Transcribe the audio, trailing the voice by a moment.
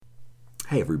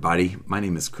Hey everybody, my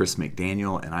name is Kris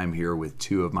McDaniel and I'm here with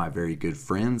two of my very good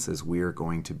friends as we are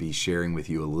going to be sharing with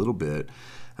you a little bit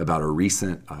about a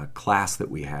recent class that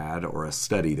we had, or a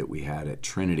study that we had at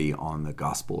Trinity on the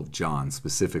Gospel of John,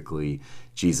 specifically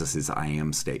Jesus' I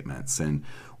am statements. And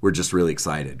we're just really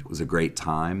excited. It was a great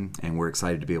time, and we're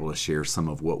excited to be able to share some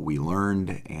of what we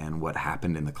learned and what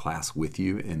happened in the class with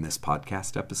you in this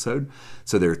podcast episode.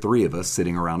 So there are three of us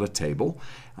sitting around a table.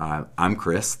 I'm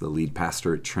Chris, the lead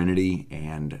pastor at Trinity,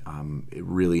 and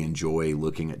really enjoy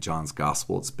looking at John's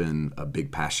Gospel. It's been a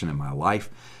big passion in my life.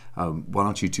 Why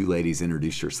don't you two ladies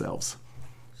introduce yourselves?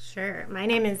 Sure. My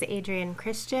name is Adrienne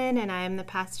Christian, and I am the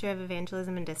pastor of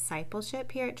Evangelism and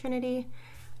Discipleship here at Trinity.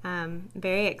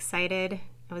 Very excited.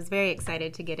 I was very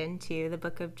excited to get into the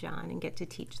book of John and get to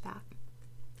teach that.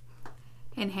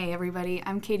 And hey, everybody.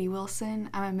 I'm Katie Wilson.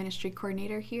 I'm a ministry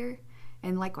coordinator here,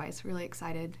 and likewise, really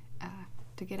excited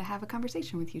to get to have a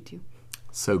conversation with you two.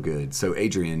 So good. So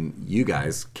Adrienne, you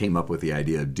guys came up with the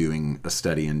idea of doing a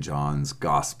study in John's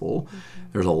Gospel. Mm-hmm.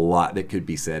 There's a lot that could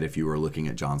be said if you were looking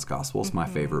at John's Gospel. It's my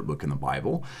favorite book in the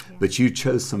Bible. Yeah. But you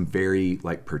chose some very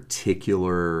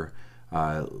particular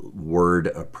word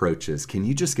approaches. Can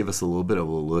you just give us a little bit of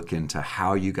a look into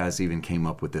how you guys even came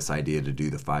up with this idea to do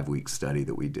the 5-week study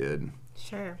that we did?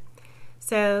 Sure.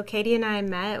 So Katie and I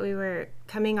met. We were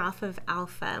coming off of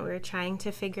Alpha. We were trying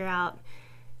to figure out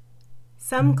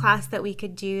some class that we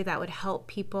could do that would help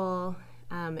people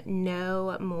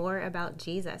know more about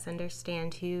Jesus,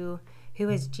 understand who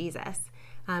is Jesus.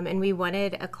 And we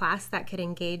wanted a class that could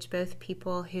engage both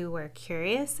people who were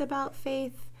curious about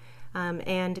faith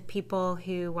and people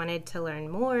who wanted to learn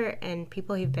more, and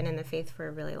people who've been in the faith for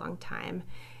a really long time.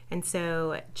 And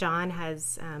so John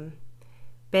has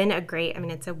been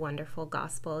it's a wonderful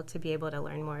gospel to be able to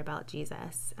learn more about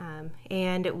Jesus.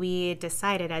 And we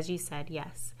decided, as you said,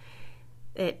 yes,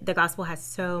 the gospel has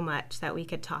so much that we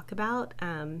could talk about,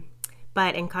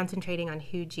 but in concentrating on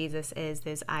who Jesus is,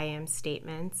 those I am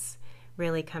statements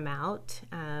really come out.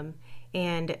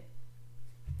 And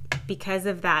because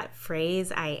of that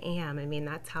phrase, I am,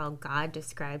 that's how God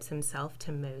describes himself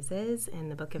to Moses in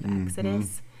the book of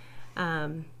Exodus.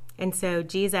 And so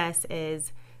Jesus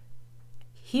is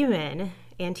human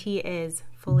and he is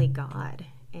fully God.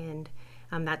 And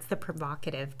that's the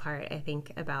provocative part, I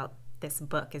think, about this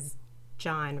book, is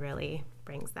John really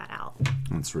brings that out.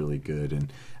 That's really good.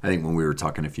 And I think when we were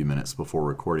talking a few minutes before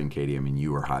recording, Katie,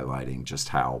 you were highlighting just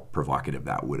how provocative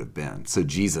that would have been. So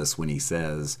Jesus, when he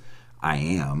says, I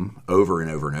am, over and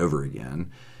over and over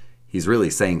again, he's really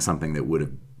saying something that would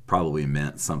have probably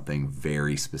meant something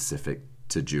very specific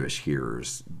to Jewish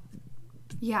hearers.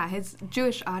 Yeah, his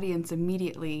Jewish audience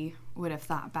immediately would have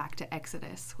thought back to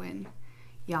Exodus, when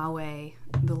Yahweh,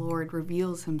 the Lord,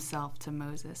 reveals himself to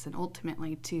Moses and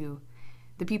ultimately to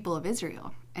the people of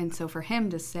Israel. And so for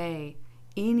him to say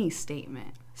any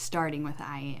statement starting with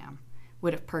I am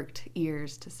would have perked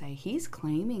ears to say he's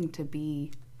claiming to be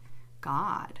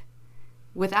God,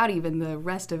 without even the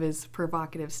rest of his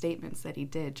provocative statements that he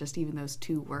did. Just even those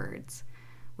two words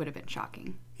would have been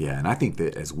shocking. Yeah, and I think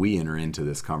that as we enter into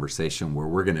this conversation where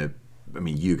we're going to,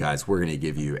 we're going to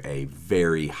give you a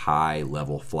very high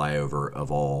level flyover of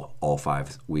all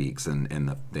 5 weeks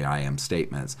and the I am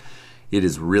statements. It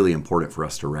is really important for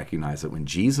us to recognize that when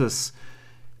Jesus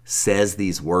says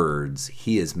these words,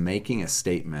 he is making a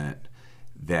statement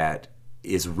that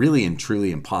is really and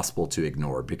truly impossible to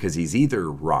ignore, because he's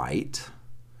either right,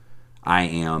 I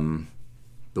am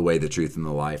the way, the truth, and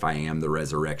the life, I am the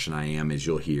resurrection, I am, as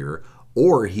you'll hear,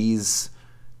 or he's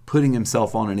putting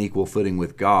himself on an equal footing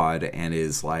with God and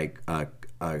is like a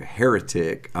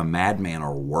heretic, a madman,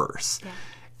 or worse. Yeah.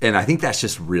 And I think that's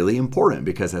just really important,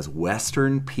 because as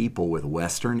Western people with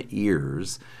Western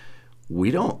ears, we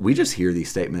just hear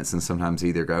these statements and sometimes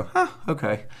either go,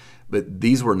 okay. But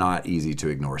these were not easy to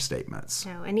ignore statements.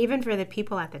 No, and even for the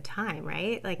people at the time,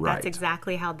 right? That's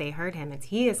exactly how they heard him.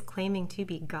 He is claiming to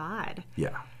be God.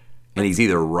 Yeah. And he's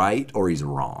either right or he's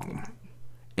wrong. Yeah.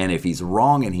 And if he's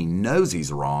wrong and he knows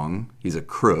he's wrong, he's a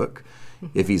crook.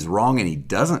 If he's wrong and he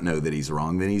doesn't know that he's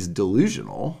wrong, then he's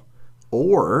delusional,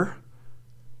 or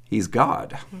he's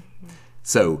God.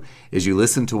 So as you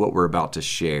listen to what we're about to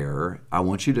share, I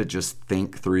want you to just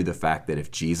think through the fact that if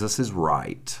Jesus is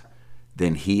right,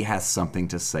 then he has something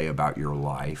to say about your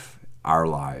life, our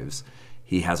lives.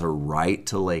 He has a right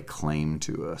to lay claim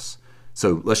to us.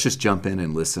 So let's just jump in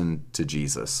and listen to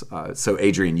Jesus. So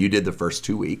Adrienne, you did the first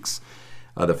 2 weeks.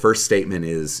 The first statement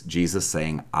is Jesus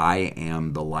saying, I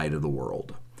am the light of the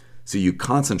world. So you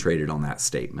concentrated on that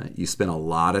statement. You spent a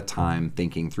lot of time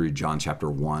thinking through John chapter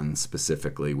 1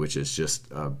 specifically, which is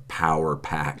just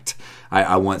power-packed.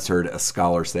 I once heard a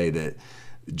scholar say that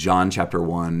John chapter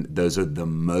 1, those are the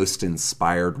most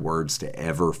inspired words to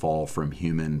ever fall from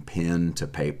human pen to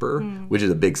paper, which is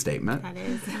a big statement. That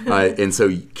is. And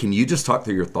so can you just talk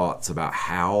through your thoughts about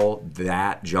how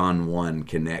that John 1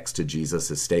 connects to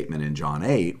Jesus' statement in John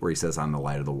 8, where he says, I'm the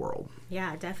light of the world?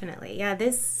 Yeah, definitely. Yeah,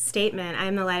 this statement, I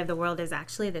am the light of the world, is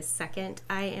actually the second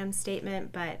I am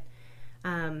statement, but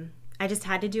I just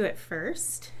had to do it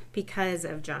first because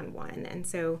of John 1. And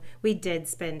so we did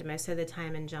spend most of the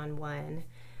time in John 1.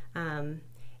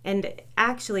 And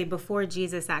actually, before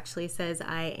Jesus actually says,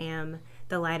 I am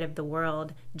the light of the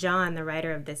world, John, the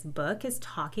writer of this book, is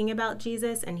talking about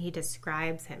Jesus, and he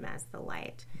describes him as the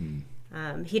light.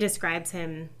 He describes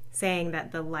him saying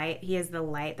that he is the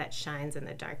light that shines in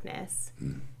the darkness.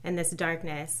 And this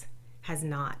darkness has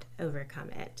not overcome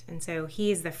it. And so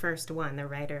he is the first one, the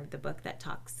writer of the book, that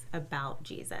talks about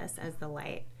Jesus as the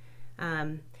light.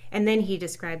 And then he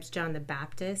describes John the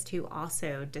Baptist, who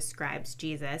also describes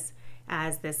Jesus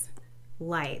as this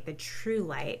light, the true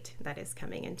light that is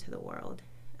coming into the world.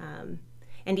 And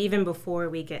even before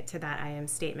we get to that I am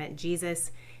statement,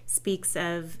 Jesus speaks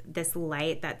of this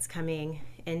light that's coming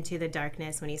into the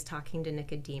darkness when he's talking to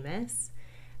Nicodemus.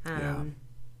 And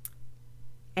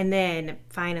then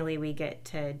finally we get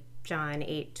to John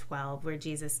 8:12, where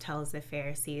Jesus tells the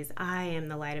Pharisees, I am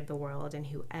the light of the world, and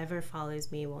whoever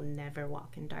follows me will never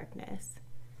walk in darkness.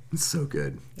 It's so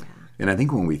good. Yeah. And I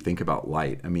think when we think about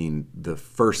light, I mean, the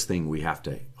first thing we have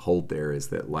to hold there is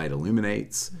that light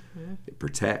illuminates, it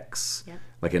protects. Yep.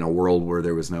 Like in a world where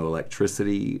there was no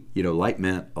electricity, light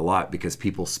meant a lot because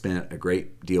people spent a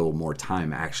great deal more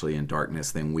time actually in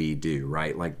darkness than we do,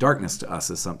 right? Like darkness to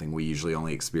us is something we usually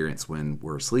only experience when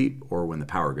we're asleep or when the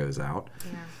power goes out.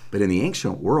 Yeah. But in the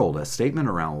ancient world, a statement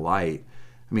around light,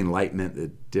 light meant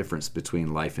the difference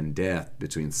between life and death,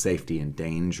 between safety and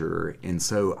danger. And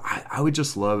so I would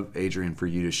just love, Adrienne, for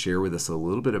you to share with us a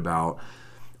little bit about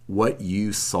what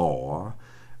you saw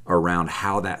around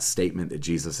how that statement that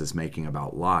Jesus is making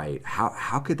about light,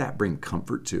 how could that bring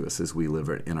comfort to us as we live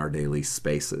in our daily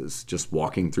spaces, just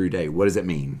walking through day? What does it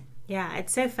mean? Yeah,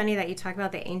 it's so funny that you talk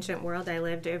about the ancient world. I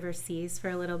lived overseas for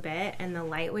a little bit, and the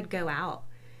light would go out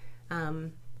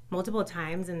multiple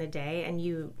times in the day, and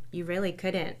you really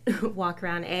couldn't walk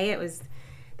around.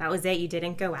 That was it. You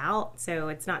didn't go out, so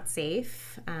it's not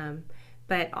safe.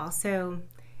 But also,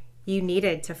 you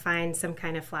needed to find some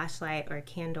kind of flashlight or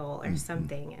candle or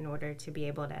something in order to be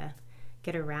able to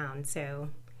get around. So,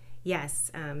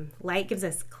 yes, light gives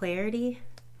us clarity,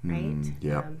 right?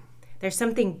 Yeah. There's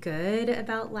something good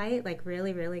about light, like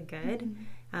really, really good.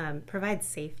 Provides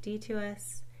safety to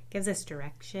us, gives us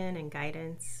direction and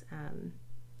guidance.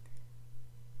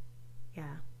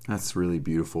 Yeah. That's really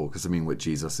beautiful because, what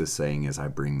Jesus is saying is I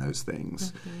bring those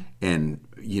things. And,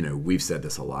 we've said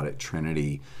this a lot at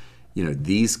Trinity,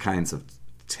 these kinds of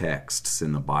texts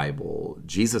in the Bible,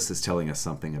 Jesus is telling us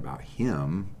something about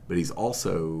him, but he's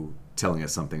also telling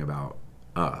us something about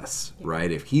us,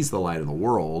 right? If he's the light of the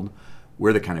world,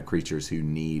 we're the kind of creatures who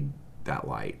need that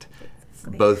light,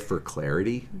 both for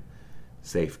clarity,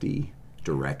 safety,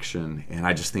 direction. And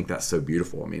I just think that's so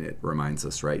beautiful. It reminds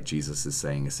us, right? Jesus is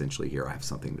saying essentially here, I have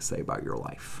something to say about your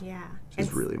life. Yeah. Which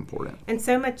is really important. And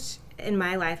so much in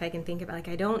my life I can think about,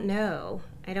 I don't know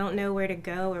where to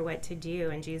go or what to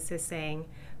do. And Jesus is saying,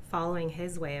 following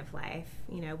his way of life,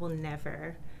 we'll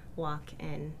never walk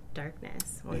in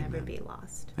darkness. We'll never be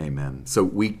lost. Amen. So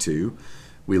week 2,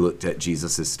 we looked at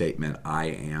Jesus' statement, I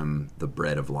am the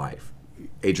bread of life.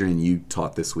 Adrienne, you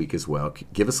taught this week as well.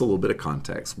 Give us a little bit of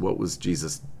context. What was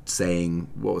Jesus saying?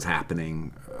 What was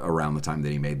happening around the time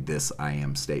that he made this I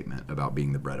am statement about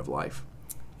being the bread of life?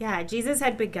 Yeah, Jesus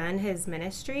had begun his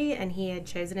ministry, and he had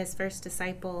chosen his first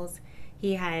disciples.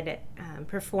 He had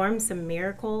performed some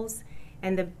miracles,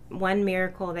 and the one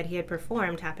miracle that he had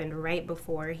performed happened right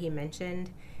before he mentioned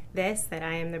this, that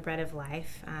I am the bread of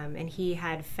life. And he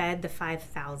had fed the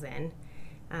 5,000,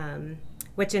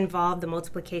 which involved the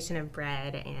multiplication of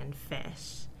bread and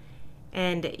fish.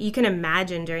 And you can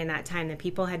imagine during that time the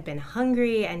people had been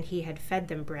hungry, and he had fed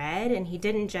them bread, and he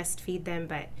didn't just feed them,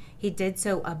 but he did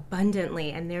so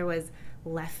abundantly, and there was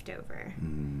leftover.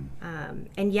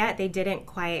 And yet they didn't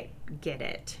quite get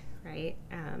it, right?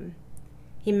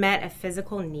 He met a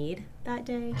physical need that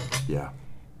day. Yeah.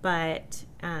 But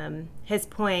his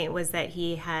point was that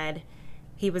he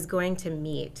was going to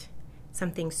meet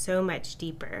something so much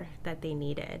deeper that they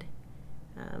needed.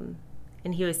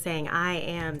 And he was saying, I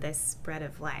am this bread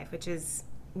of life, which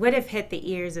would have hit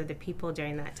the ears of the people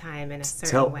during that time in a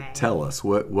certain way. Tell us,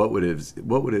 what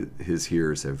would his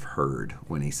hearers have heard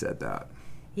when he said that?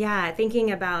 Yeah, thinking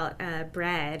about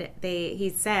bread,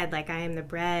 he said, I am the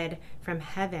bread from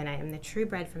heaven. I am the true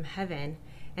bread from heaven.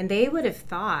 And they would have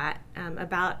thought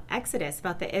about Exodus,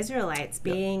 about the Israelites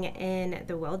being in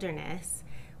the wilderness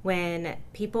when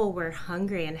people were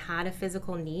hungry and had a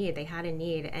physical need. They had a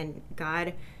need, and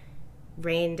God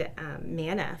rained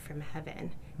manna from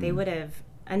heaven. They would have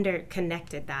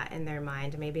connected that in their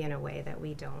mind, maybe in a way that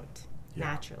we don't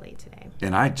naturally today.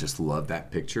 And I just love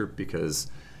that picture because,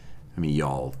 I mean,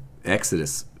 y'all,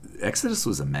 Exodus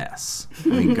was a mess. I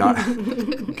mean,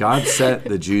 God set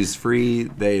the Jews free.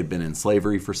 They had been in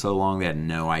slavery for so long, they had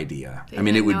no idea. They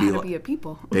didn't know how to be a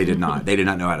people. They did not. They did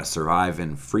not know how to survive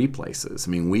in free places.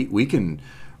 I mean, we can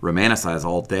romanticize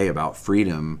all day about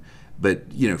freedom,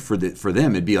 but for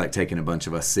them, it'd be like taking a bunch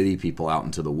of us city people out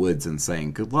into the woods and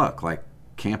saying, "Good luck, like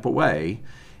camp away."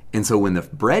 And so when the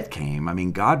bread came, I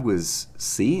mean, God was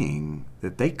seeing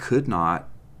that they could not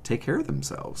take care of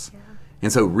themselves. Yeah.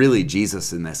 And so really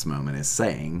Jesus in this moment is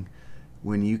saying,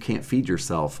 when you can't feed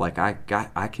yourself, like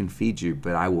I can feed you,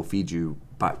 but I will feed you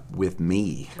with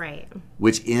me. Right.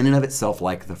 Which in and of itself,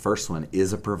 like the first one,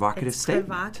 is a provocative statement.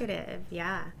 Provocative,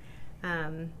 yeah.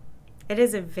 It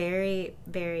is a very,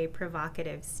 very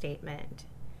provocative statement.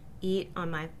 Eat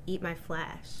my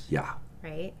flesh. Yeah.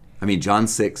 Right? I mean, John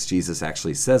 6, Jesus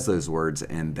actually says those words,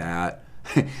 and that,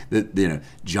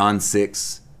 John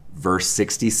 6, verse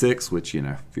 66, which,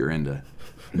 if you're into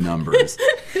numbers,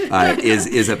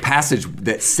 is a passage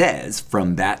that says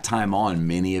from that time on,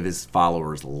 many of his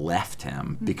followers left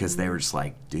him because they were just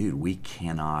like, dude, we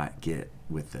cannot get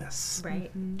with this.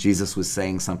 Right. Jesus was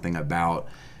saying something about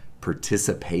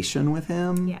participation with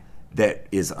him that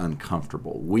is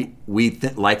uncomfortable. We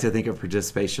like to think of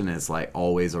participation as like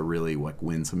always a really like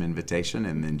winsome invitation,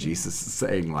 and then Jesus is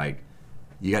saying like,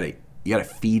 you gotta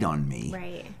feed on me.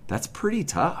 Right. That's pretty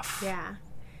tough.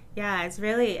 Yeah, it's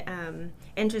really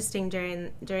interesting.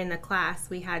 During the class,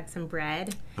 we had some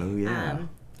bread. Oh yeah.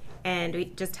 And we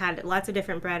just had lots of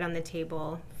different bread on the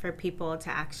table for people to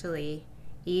actually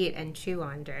eat and chew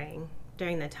on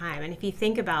during the time. And if you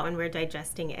think about when we're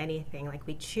digesting anything, like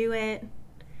we chew it,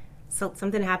 so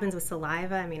something happens with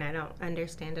saliva. I mean, I don't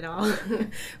understand it all.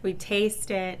 We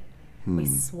taste it, we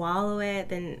swallow it,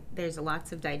 then there's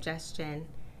lots of digestion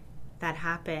that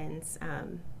happens.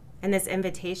 And this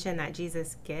invitation that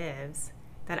Jesus gives,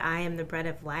 that I am the bread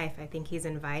of life, I think he's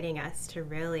inviting us to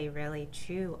really, really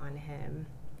chew on him,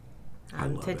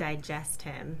 to digest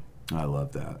him. I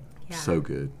love that. Yeah. So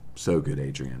good,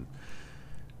 Adrienne.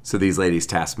 So these ladies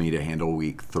tasked me to handle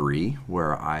week 3,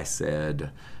 where I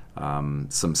said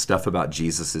some stuff about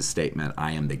Jesus' statement,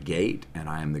 I am the gate and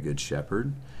I am the good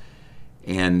shepherd.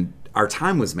 And our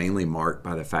time was mainly marked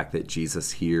by the fact that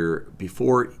Jesus here,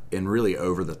 before and really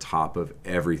over the top of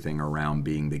everything around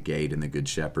being the gate and the good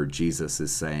shepherd, Jesus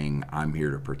is saying, I'm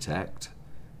here to protect,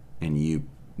 and you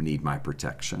need my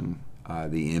protection.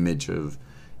 The image of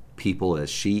people as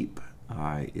sheep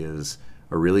is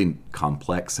a really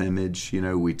complex image.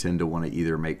 We tend to want to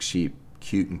either make sheep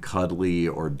cute and cuddly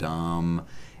or dumb,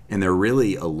 and they're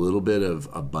really a little bit of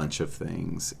a bunch of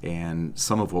things. And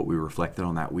some of what we reflected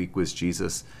on that week was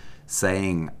Jesus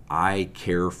saying, I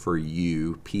care for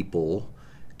you, people,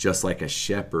 just like a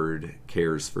shepherd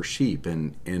cares for sheep.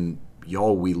 And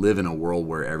y'all, we live in a world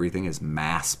where everything is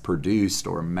mass produced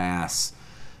or mass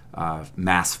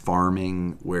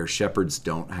farming, where shepherds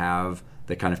don't have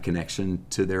the kind of connection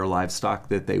to their livestock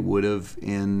that they would have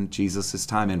in Jesus'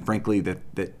 time, and frankly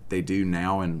that they do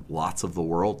now in lots of the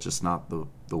world, just not the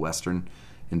Western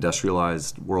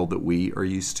industrialized world that we are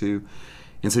used to.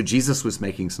 And so Jesus was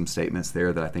making some statements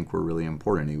there that I think were really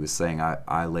important. He was saying,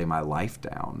 I lay my life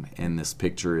down, and this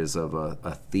picture is of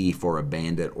a thief or a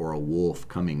bandit or a wolf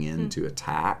coming in to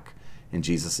attack. And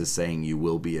Jesus is saying, you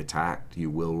will be attacked, you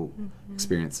will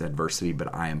experience adversity,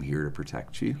 but I am here to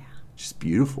protect you. Yeah. Just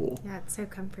beautiful. Yeah, it's so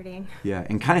comforting. Yeah,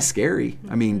 and kind of scary.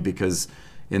 I mean, because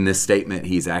in this statement,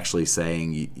 he's actually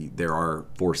saying there are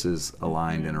forces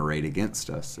aligned and arrayed against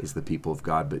us as the people of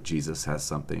God, but Jesus has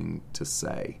something to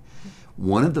say.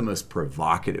 One of the most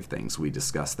provocative things we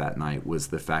discussed that night was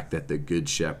the fact that the Good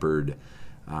Shepherd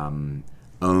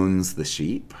owns the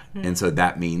sheep. And so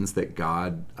that means that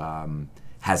God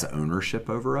has ownership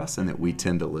over us, and that we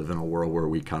tend to live in a world where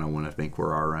we kind of want to think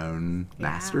we're our own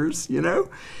masters,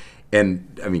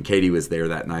 And I mean, Katie was there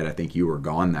that night. I think you were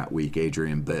gone that week,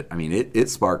 Adrienne. But I mean, it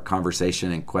sparked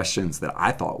conversation and questions that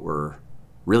I thought were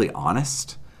really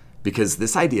honest, because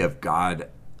this idea of God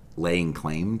laying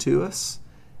claim to us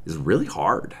is really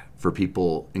hard for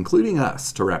people, including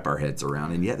us, to wrap our heads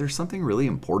around. And yet there's something really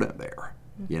important there,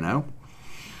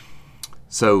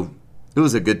 So it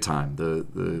was a good time.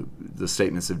 The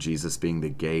statements of Jesus being the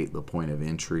gate, the point of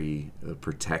entry, a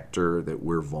protector, that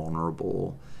we're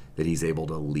vulnerable, that he's able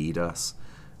to lead us.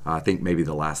 I think maybe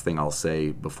the last thing I'll say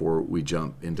before we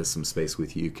jump into some space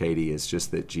with you, Katie, is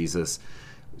just that Jesus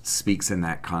speaks in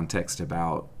that context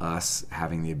about us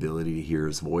having the ability to hear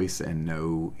his voice and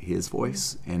know his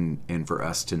voice, and for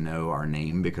us to know our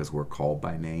name because we're called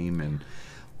by name. And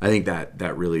I think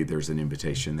that really there's an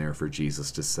invitation there for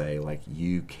Jesus to say, like,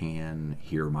 you can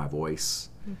hear my voice.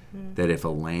 That if a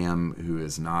lamb who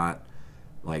is not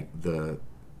like the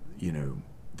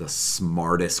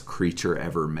smartest creature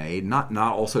ever made, not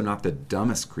the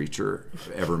dumbest creature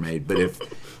ever made, but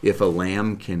if a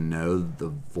lamb can know the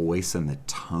voice and the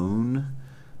tone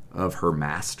of her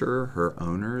master, her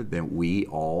owner, then we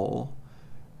all,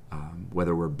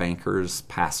 whether we're bankers,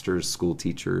 pastors, school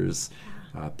teachers,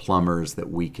 plumbers,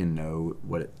 that we can know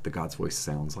what the God's voice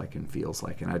sounds like and feels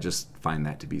like. And I just find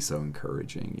that to be so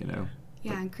encouraging,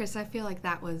 Yeah, and Chris, I feel like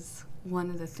that was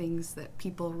one of the things that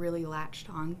people really latched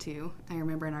onto. I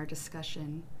remember in our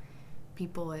discussion,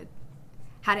 people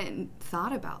hadn't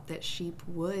thought about that sheep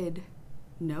would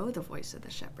know the voice of the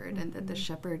shepherd, and that the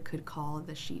shepherd could call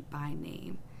the sheep by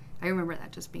name. I remember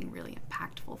that just being really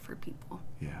impactful for people.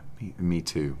 Yeah, me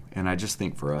too. And I just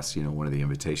think for us, one of the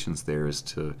invitations there is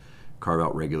to carve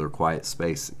out regular quiet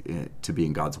space to be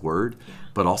in God's Word,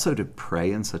 but also to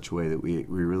pray in such a way that we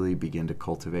really begin to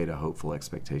cultivate a hopeful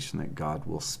expectation that God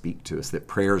will speak to us, that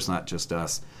prayer is not just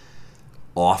us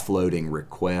offloading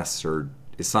requests, or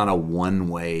it's not a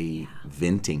one-way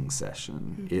venting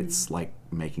session. It's like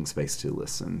making space to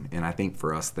listen. And I think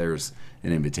for us there's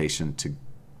an invitation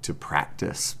to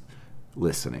practice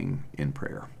listening in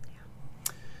prayer.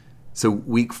 So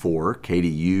week 4, Katie,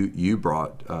 you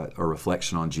brought a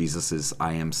reflection on Jesus's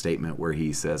I am statement where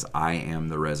he says, I am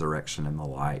the resurrection and the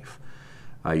life.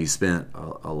 You spent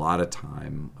a lot of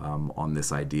time on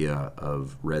this idea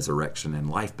of resurrection and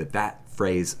life, but that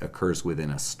phrase occurs within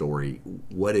a story.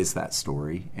 What is that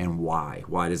story, and why?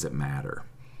 Why does it matter?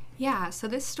 Yeah, so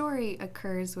this story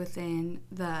occurs within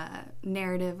the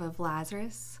narrative of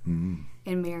Lazarus and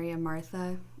Mary and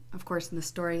Martha. Of course, in the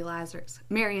story,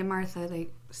 Mary and Martha, they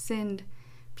send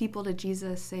people to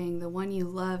Jesus saying, the one you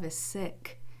love is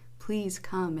sick, please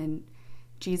come. And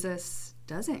Jesus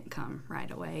doesn't come right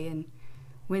away. And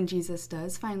when Jesus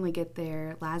does finally get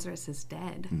there, Lazarus is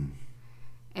dead.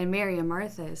 And Mary and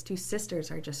Martha, his two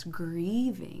sisters, are just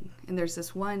grieving. And there's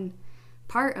this one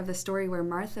part of the story where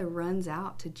Martha runs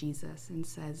out to Jesus and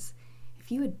says,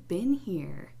 if you had been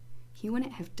here, he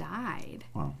wouldn't have died.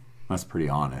 Wow. That's pretty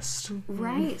honest.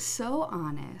 Right, so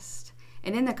honest.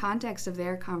 And in the context of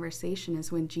their conversation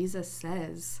is when Jesus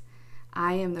says,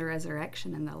 I am the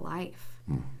resurrection and the life.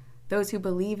 Those who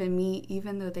believe in me,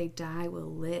 even though they die,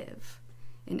 will live.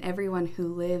 And everyone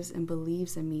who lives and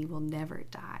believes in me will never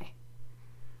die.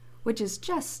 Which is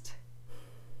just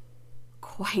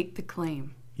quite the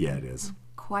claim. Yeah, it is.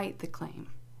 Quite the claim.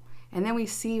 And then we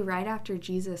see right after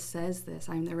Jesus says this,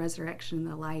 I'm the resurrection and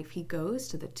the life, he goes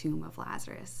to the tomb of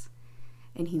Lazarus.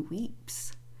 And he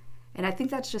weeps. And I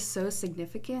think that's just so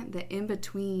significant that in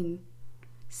between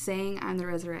saying I'm the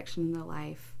resurrection and the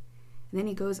life, and then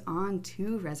he goes on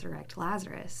to resurrect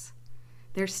Lazarus,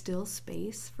 there's still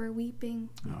space for weeping.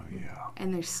 Oh, yeah.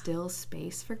 And there's still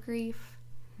space for grief.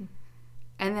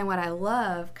 And then what I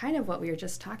love, kind of what we were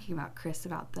just talking about, Chris,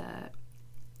 about the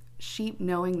sheep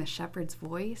knowing the shepherd's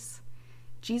voice,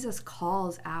 Jesus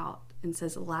calls out and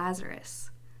says,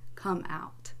 Lazarus, come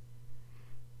out.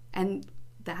 And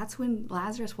that's when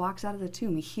Lazarus walks out of the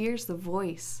tomb. He hears the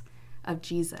voice of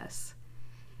Jesus.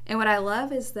 And what I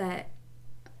love is that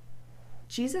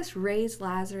Jesus raised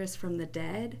Lazarus from the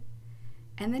dead,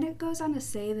 and then it goes on to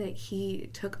say that he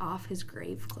took off his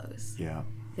grave clothes. Yeah.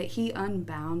 That he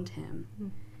unbound him.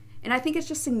 And I think it's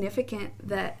just significant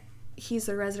that he's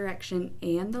the resurrection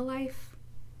and the life.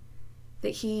 That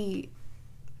he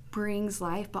brings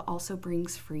life, but also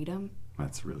brings freedom.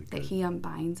 That's really good. That he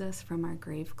unbinds us from our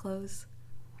grave clothes.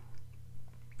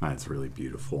 That's really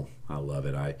beautiful. I love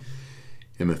it. I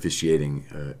am officiating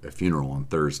a funeral on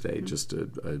Thursday, just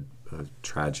a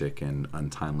tragic and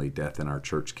untimely death in our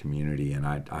church community. And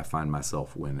I find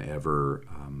myself whenever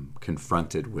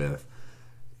confronted with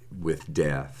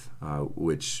death,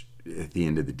 which at the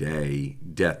end of the day,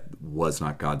 death was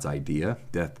not God's idea.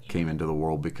 Death came into the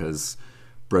world because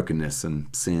brokenness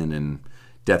and sin, and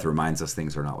death reminds us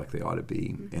things are not like they ought to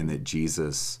be. And that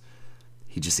Jesus,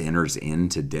 he just enters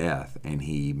into death and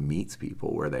he meets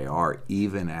people where they are,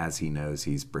 even as he knows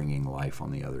he's bringing life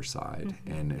on the other side.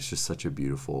 And it's just such a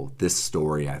beautiful, this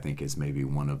story I think is maybe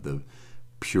one of the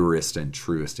purest and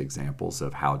truest examples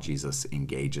of how Jesus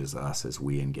engages us as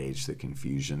we engage the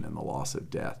confusion and the loss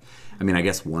of death. I mean, I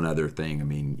guess one other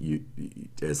thing, you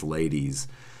as ladies,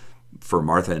 for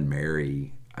Martha and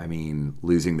Mary, I mean,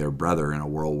 losing their brother in a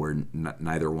world where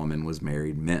neither woman was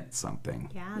married meant something.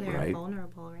 Yeah, they're right?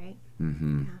 vulnerable, right?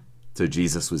 Mm-hmm. Yeah. So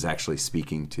Jesus was actually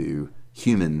speaking to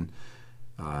human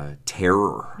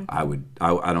terror. I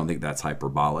don't think that's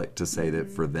hyperbolic to say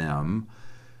that for them,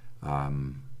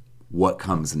 what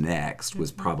comes next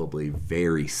was probably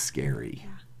very scary. Yeah.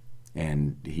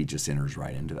 And he just enters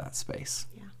right into that space,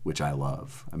 which I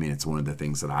love. I mean, it's one of the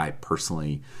things that I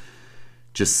personally,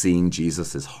 just seeing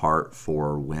Jesus' heart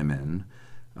for women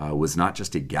was not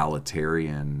just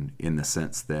egalitarian in the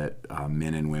sense that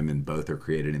men and women both are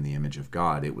created in the image of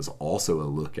God. It was also a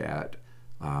look at,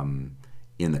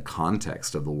 in the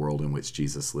context of the world in which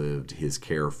Jesus lived, his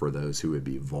care for those who would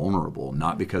be vulnerable,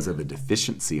 not because of a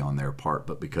deficiency on their part,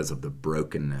 but because of the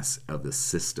brokenness of the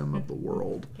system of the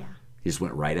world. Yeah. He just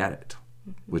went right at it,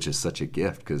 which is such a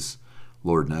gift, because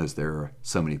Lord knows there are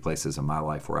so many places in my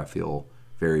life where I feel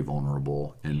very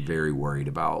vulnerable and very worried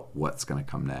about what's going to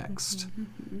come next.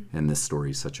 And this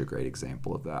story is such a great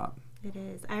example of that. It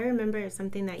is. I remember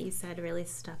something that you said really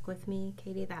stuck with me,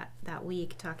 Katie, that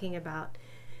week, talking about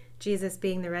Jesus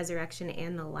being the resurrection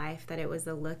and the life, that it was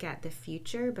a look at the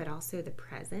future, but also the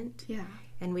present. Yeah.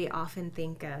 And we often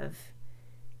think of,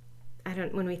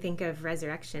 when we think of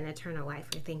resurrection, eternal life,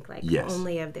 we think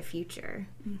only of the future.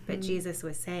 But Jesus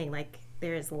was saying,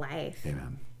 there is life.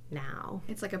 Amen. Now.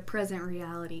 It's like a present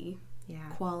reality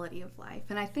quality of life.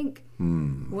 And I think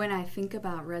when I think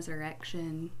about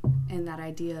resurrection and that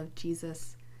idea of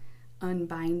Jesus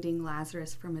unbinding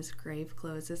Lazarus from his grave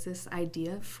clothes, is this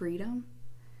idea of freedom,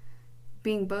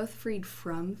 being both freed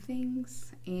from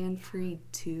things and freed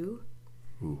to.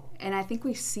 Ooh. And I think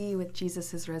we see with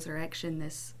Jesus' resurrection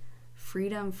this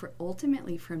freedom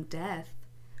ultimately from death,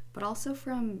 but also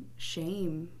from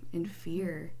shame and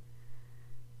fear.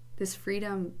 This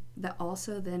freedom that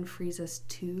also then frees us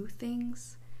to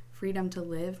things, freedom to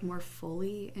live more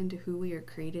fully into who we are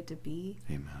created to be.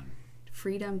 Amen.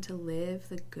 Freedom to live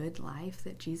the good life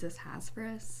that Jesus has for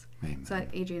us. Amen. So,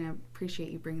 Adrienne, I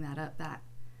appreciate you bringing that up, that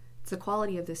it's the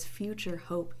quality of this future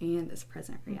hope and this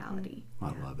present reality.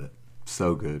 I love it.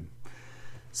 So good.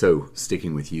 So,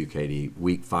 sticking with you, Katie,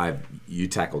 week 5, you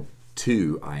tackled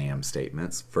 2 I am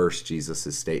statements. First,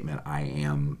 Jesus' statement, I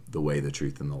am the way, the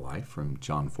truth, and the life, from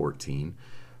John 14.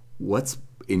 What's,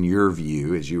 in your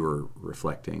view, as you were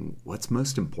reflecting, what's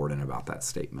most important about that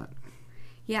statement?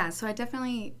 Yeah, so I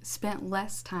definitely spent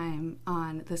less time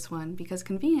on this one because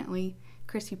conveniently,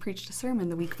 Chris, you preached a sermon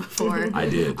the week before. I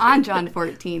did. On John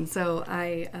 14. So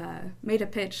I made a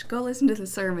pitch, go listen to the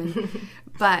sermon.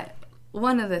 But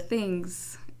one of the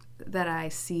things that I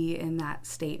see in that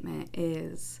statement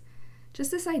is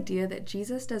just this idea that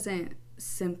Jesus doesn't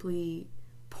simply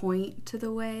point to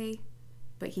the way,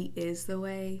 but he is the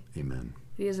way. Amen.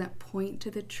 He doesn't point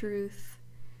to the truth,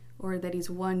 or that he's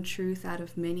one truth out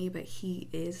of many, but he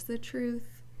is the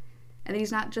truth. And that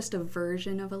he's not just a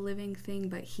version of a living thing,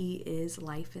 but he is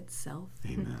life itself.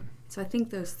 Amen. So I think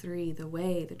those 3, the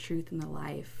way, the truth, and the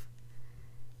life,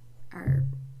 are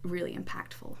really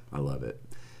impactful. I love it.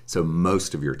 So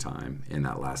most of your time in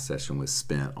that last session was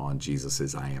spent on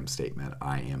Jesus' I am statement,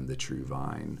 I am the true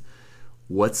vine.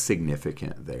 What's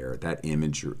significant there, that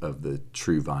image of the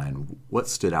true vine? What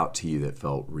stood out to you that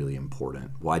felt really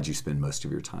important? Why'd you spend most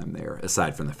of your time there,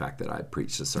 aside from the fact that I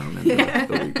preached a sermon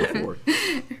the week before?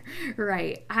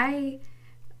 Right. I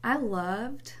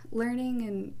loved learning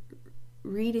and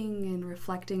reading and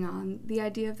reflecting on the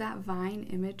idea of that vine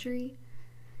imagery,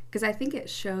 because I think it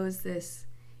shows this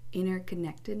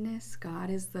interconnectedness. God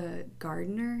is the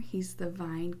gardener, he's the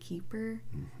vine keeper.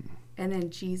 And then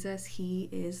Jesus, he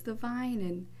is the vine,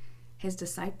 and his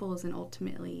disciples, and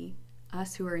ultimately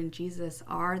us who are in Jesus,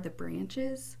 are the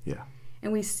branches. Yeah.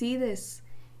 And we see this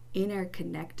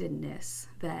interconnectedness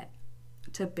that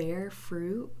to bear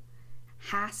fruit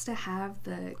has to have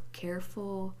the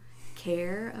careful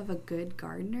care of a good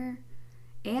gardener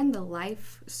and the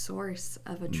life source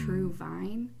of a true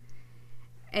vine.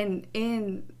 And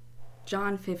in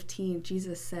John 15,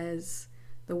 Jesus says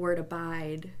the word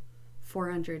abide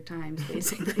 400 times,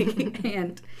 basically,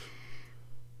 and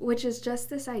which is just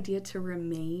this idea to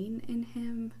remain in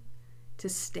him, to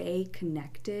stay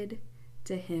connected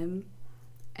to him.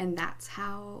 And that's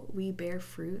how we bear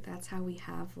fruit. That's how we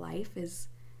have life, is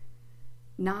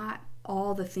not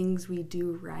all the things we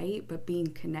do right, but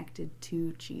being connected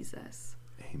to Jesus.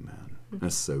 Amen.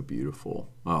 That's so beautiful.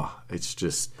 Oh, it's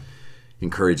just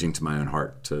encouraging to my own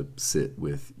heart to sit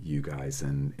with you guys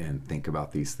and think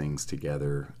about these things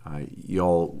together.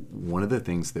 Y'all, one of the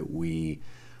things that we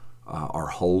are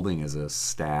holding as a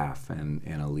staff and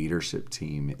a leadership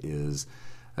team is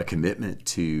a commitment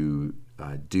to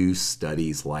do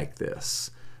studies like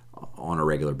this on a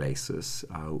regular basis.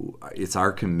 It's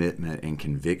our commitment and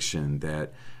conviction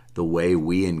that the way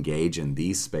we engage in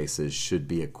these spaces should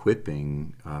be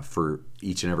equipping for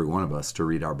each and every one of us to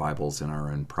read our Bibles in our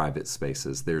own private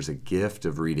spaces. There's a gift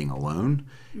of reading alone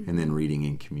and then reading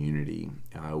in community.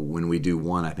 When we do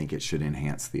one, I think it should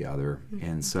enhance the other.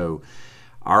 And so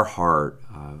our heart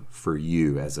for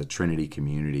you as a Trinity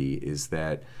community is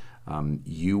that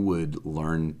you would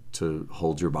learn to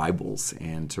hold your Bibles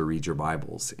and to read your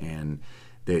Bibles, and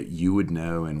that you would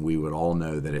know, and we would all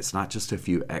know, that it's not just a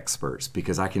few experts,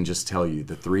 because I can just tell you,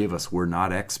 the three of us, we're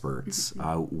not experts.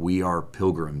 We are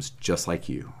pilgrims just like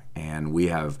you, and we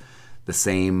have the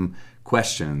same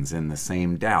questions and the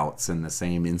same doubts and the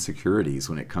same insecurities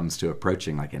when it comes to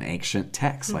approaching like an ancient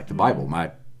text like the Bible. Am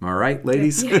I right,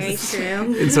 ladies? Very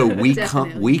true. And so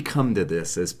we come to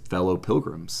this as fellow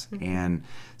pilgrims. And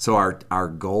so our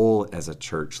goal as a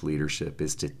church leadership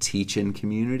is to teach in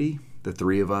community. The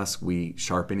three of us, we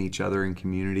sharpen each other in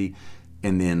community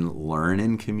and then learn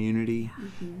in community,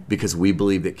 because we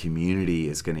believe that community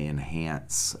is going to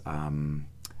enhance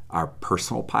our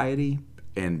personal piety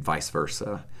and vice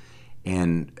versa.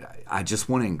 And I just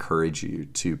want to encourage you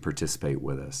to participate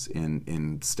with us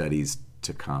in studies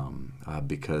to come,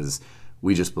 because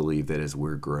we just believe that as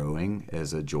we're growing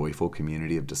as a joyful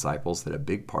community of disciples, that a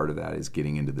big part of that is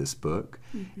getting into this book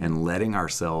and letting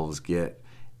ourselves get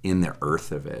in the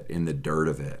earth of it, in the dirt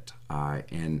of it.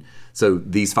 And so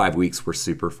these 5 weeks were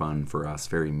super fun for us,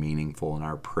 very meaningful. And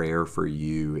our prayer for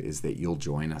you is that you'll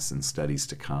join us in studies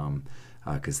to come,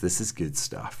 because this is good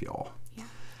stuff, y'all. Yeah.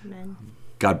 Amen.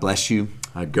 God bless you.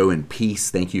 Go in peace.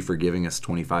 Thank you for giving us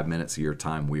 25 minutes of your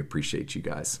time. We appreciate you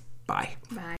guys. Bye.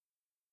 Bye.